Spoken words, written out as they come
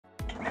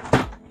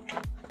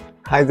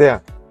Hi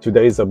there!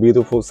 Today is a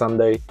beautiful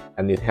Sunday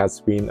and it has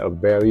been a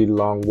very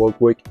long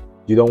work week.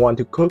 You don't want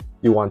to cook,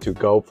 you want to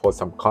go for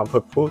some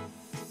comfort food,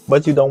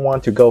 but you don't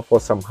want to go for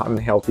some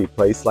unhealthy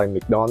place like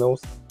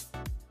McDonald's,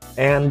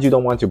 and you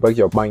don't want to break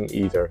your bank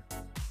either.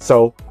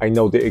 So I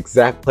know the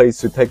exact place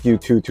to take you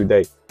to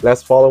today.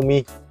 Let's follow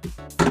me.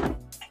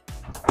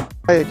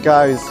 Hey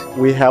guys,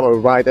 we have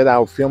arrived at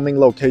our filming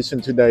location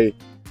today.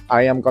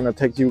 I am gonna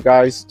take you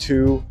guys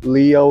to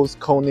Leo's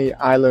Coney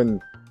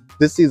Island.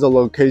 This is a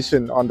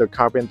location on the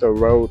Carpenter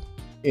Road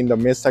in the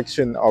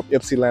midsection of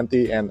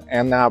Ypsilanti and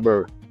Ann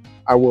Arbor.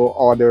 I will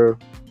order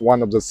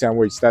one of the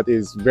sandwiches that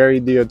is very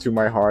dear to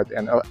my heart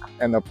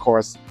and of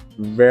course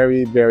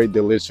very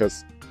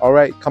delicious. All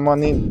right, come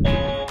on in.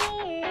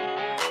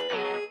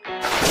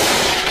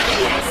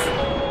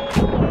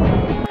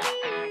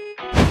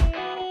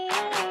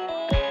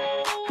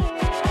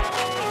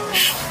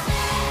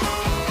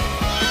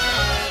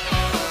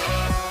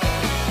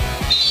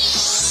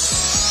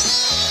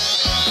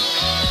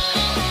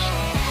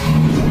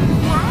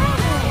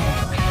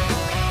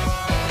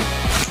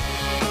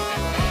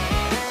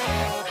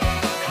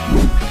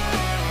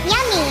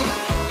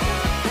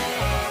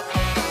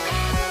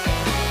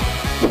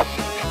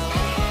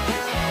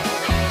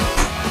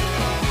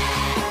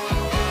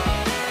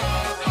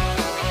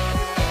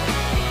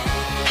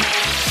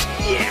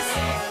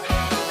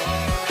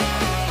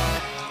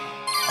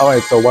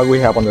 Alright, so what we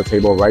have on the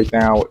table right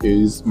now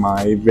is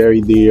my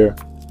very dear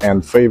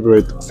and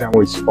favorite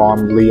sandwich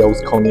from Leo's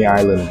Coney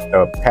Island,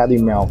 the patty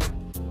melt.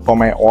 For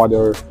my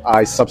order,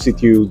 I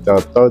substitute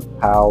the third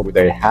pound with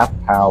a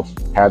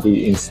half-pound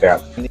patty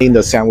instead. In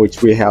the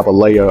sandwich, we have a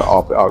layer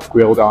of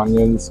grilled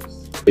onions,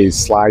 a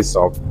slice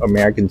of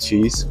American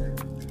cheese,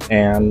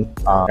 and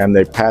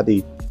a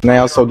patty. And I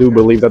also do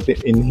believe that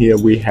in here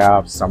we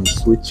have some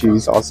sweet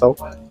cheese also.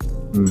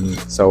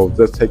 So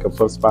let's take a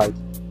first bite.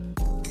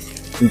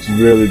 It's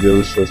really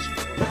delicious.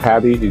 The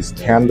patty is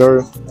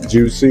tender,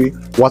 juicy.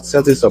 What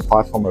sets it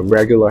apart from a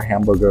regular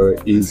hamburger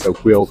is the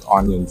grilled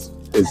onions.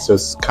 It's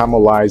just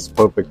caramelized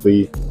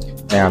perfectly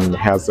and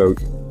has a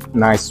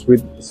nice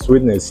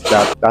sweetness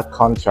that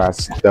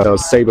contrasts the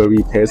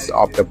savory taste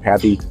of the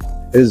patty.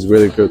 It is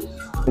really good.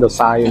 On the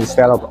side,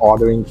 instead of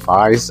ordering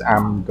fries,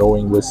 I'm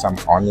going with some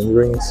onion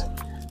rings.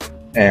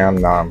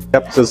 And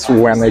that's just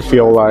when I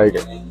feel like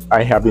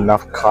I have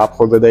enough carb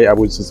for the day, I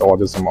would just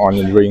order some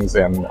onion rings.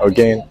 And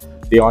again,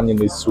 the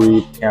onion is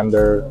sweet,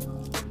 tender,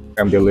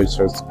 and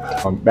delicious.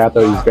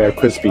 Batter is very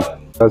crispy.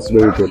 That's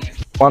really good.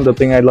 One of the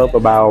things I love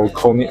about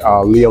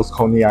Leo's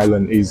Coney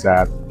Island is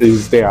that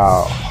their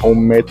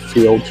homemade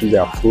feel to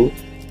their food,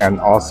 and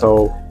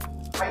also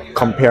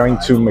comparing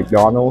to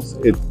McDonald's,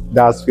 it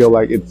does feel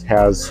like it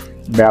has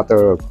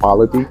better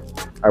quality.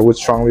 I would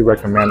strongly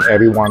recommend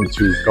everyone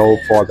to go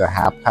for the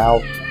half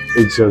pound.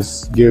 It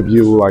just gives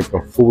you like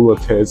a fuller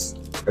taste.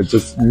 It's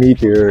just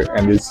meatier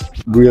and it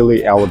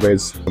really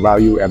elevates the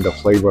value and the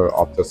flavor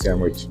of the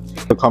sandwich.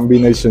 The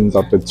combinations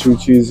of the two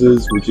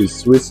cheeses, which is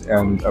Swiss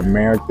and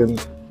American,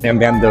 and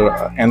then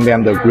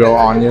the grilled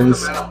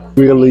onions,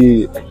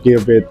 really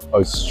give it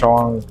a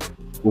strong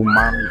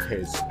umami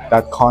taste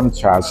that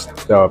contrasts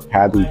the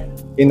patty.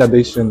 In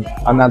addition,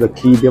 another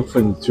key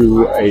difference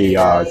to a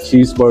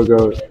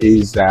cheeseburger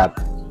is that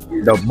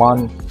the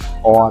bun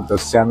or the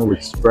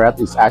sandwich spread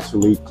is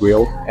actually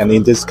grilled, and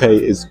in this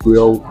case it's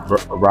grilled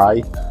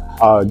rye.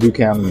 You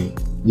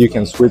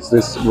can switch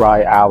this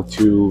rye out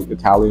to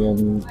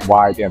Italian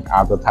white and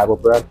other type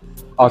of bread.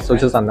 Also,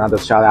 just another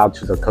shout out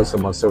to the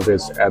customer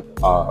service at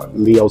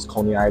Leo's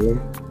Coney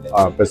Island.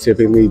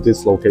 Specifically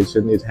this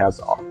location, it has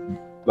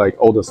like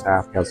all the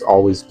staff has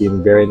always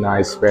been very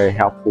nice, very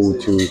helpful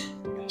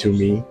to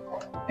me.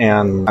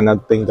 And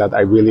another thing that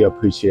I really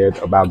appreciate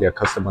about their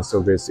customer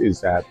service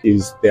is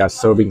their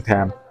serving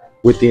time.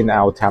 Within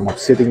our time of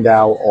sitting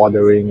down,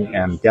 ordering,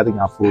 and getting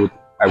our food,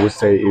 I would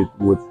say it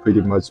would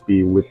pretty much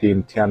be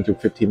within 10 to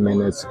 15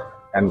 minutes.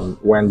 And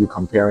when you're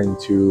comparing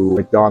to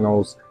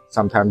McDonald's,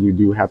 sometimes you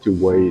do have to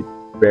wait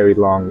very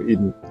long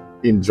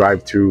in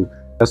drive-thru.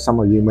 As some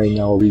of you may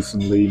know,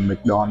 recently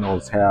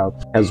McDonald's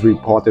has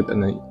reported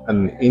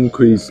an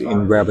increase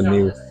in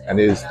revenue, and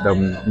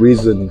the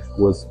reason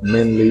was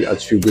mainly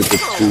attributed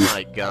to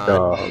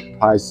the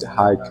price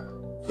hike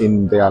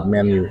in their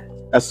menu.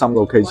 At some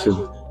locations,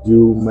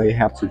 you may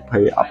have to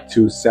pay up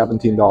to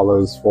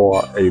 $17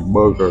 for a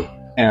burger,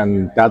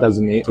 and that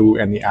doesn't include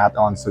any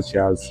add-ons such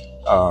as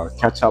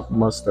ketchup,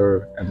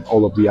 mustard, and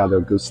all of the other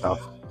good stuff.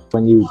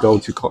 When you go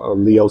to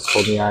Leo's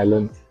Coney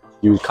Island,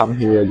 you come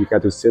here, you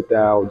get to sit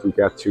down, you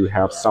get to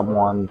have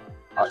someone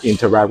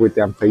interact with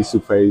them face to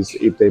face.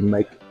 If they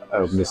make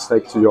a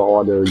mistake to your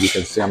order, you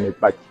can send it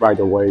back right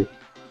away.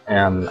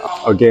 And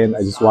again,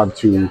 I just want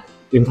to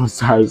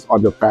emphasize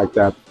on the fact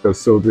that the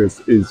service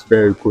is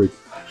very quick.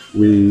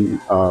 We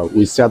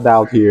sat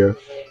out here,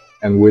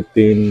 and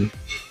within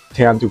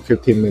 10 to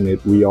 15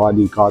 minutes, we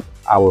already got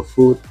our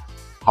food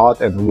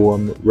hot and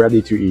warm,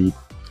 ready to eat.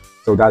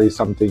 So that is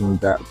something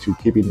that to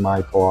keep in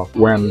mind for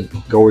when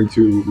going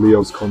to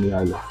Leo's Coney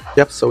Island.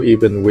 Yep, so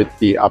even with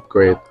the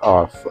upgrade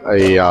of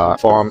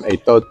from a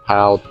third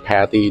pound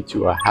patty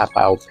to a half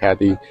pound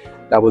patty,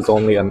 that was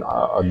only a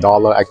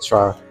dollar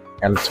extra,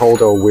 and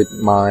total with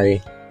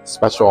my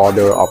special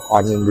order of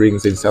onion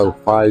rings instead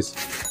of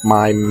fries,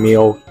 my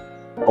meal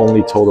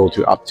only total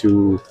to up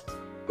to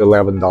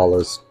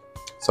 $11.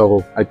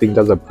 So I think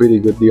that's a pretty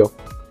good deal.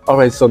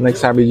 Alright, so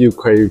next time if you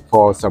crave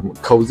for some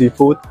cozy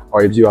food,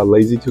 or if you are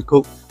lazy to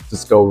cook,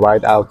 just go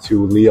right out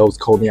to Leo's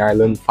Coney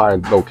Island,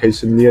 find a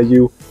location near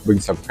you, bring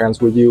some friends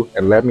with you,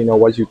 and let me know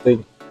what you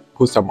think.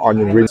 Put some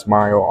onion ring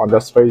smile on their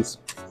face.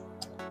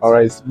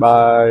 Alright,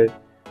 bye.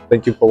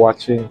 Thank you for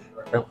watching.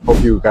 I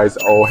hope you guys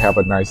all have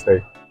a nice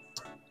day.